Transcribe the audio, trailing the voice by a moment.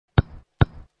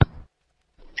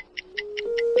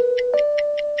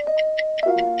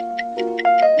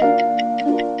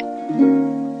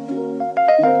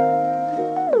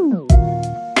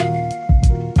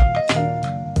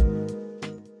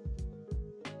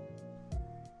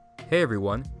Hey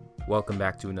everyone, welcome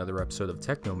back to another episode of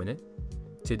Techno Minute.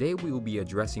 Today we will be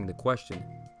addressing the question,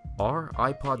 are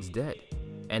iPods dead?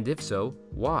 And if so,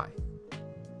 why?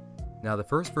 Now the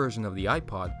first version of the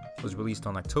iPod was released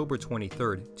on October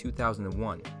 23rd,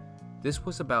 2001. This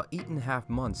was about 8.5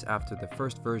 months after the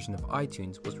first version of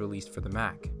iTunes was released for the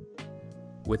Mac.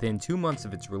 Within 2 months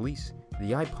of its release,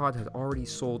 the iPod had already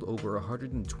sold over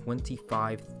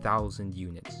 125,000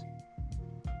 units.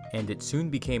 And it soon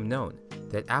became known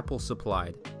that Apple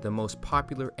supplied the most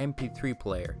popular MP3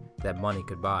 player that money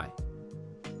could buy.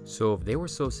 So if they were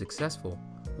so successful,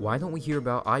 why don't we hear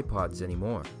about iPods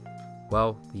anymore?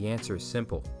 Well, the answer is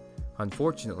simple.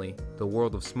 Unfortunately, the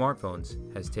world of smartphones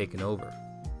has taken over.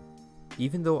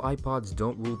 Even though iPods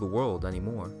don't rule the world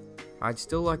anymore, I'd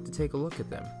still like to take a look at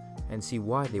them and see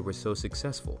why they were so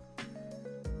successful.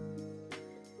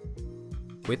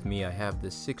 With me I have the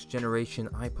 6th generation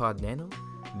iPod Nano,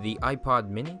 the iPod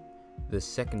Mini, the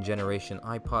 2nd generation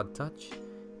iPod Touch,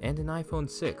 and an iPhone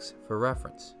 6 for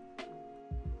reference.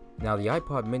 Now the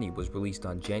iPod Mini was released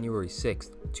on January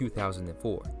 6th,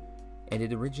 2004, and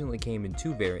it originally came in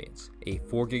 2 variants, a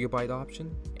 4GB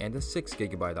option and a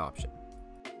 6GB option.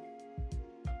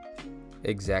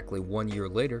 Exactly 1 year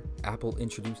later, Apple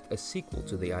introduced a sequel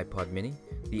to the iPod Mini,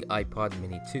 the iPod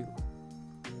Mini 2.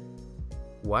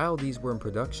 While these were in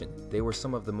production, they were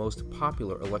some of the most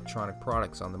popular electronic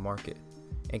products on the market,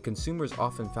 and consumers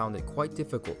often found it quite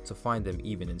difficult to find them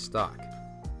even in stock.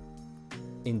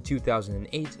 In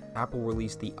 2008, Apple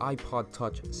released the iPod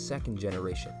Touch 2nd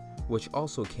generation, which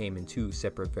also came in 2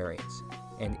 separate variants,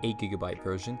 an 8GB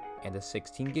version and a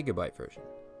 16GB version.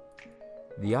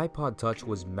 The iPod Touch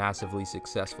was massively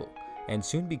successful and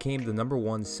soon became the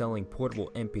 #1 selling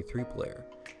portable MP3 player.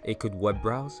 It could web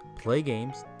browse, play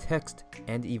games, text,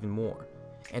 and even more.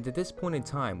 And at this point in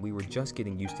time, we were just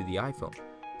getting used to the iPhone,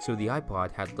 so the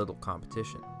iPod had little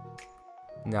competition.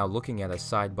 Now looking at a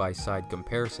side-by-side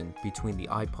comparison between the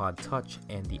iPod Touch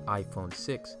and the iPhone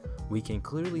 6, we can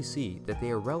clearly see that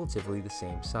they are relatively the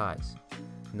same size.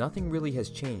 Nothing really has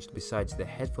changed besides the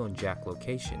headphone jack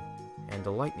location and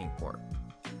the lightning port.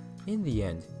 In the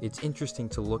end, it's interesting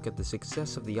to look at the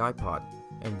success of the iPod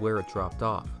and where it dropped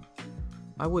off.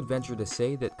 I would venture to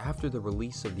say that after the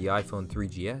release of the iPhone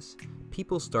 3GS,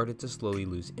 people started to slowly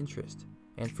lose interest,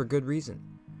 and for good reason.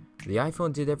 The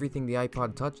iPhone did everything the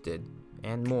iPod Touch did,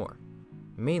 and more.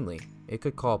 Mainly, it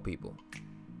could call people.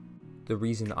 The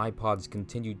reason iPods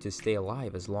continued to stay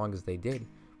alive as long as they did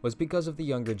was because of the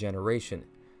younger generation.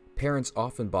 Parents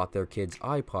often bought their kids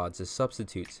iPods as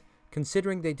substitutes,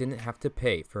 considering they didn't have to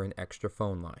pay for an extra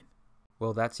phone line.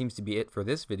 Well, that seems to be it for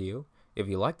this video. If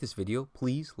you like this video,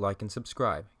 please like and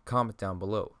subscribe, comment down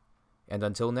below. And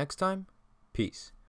until next time, peace.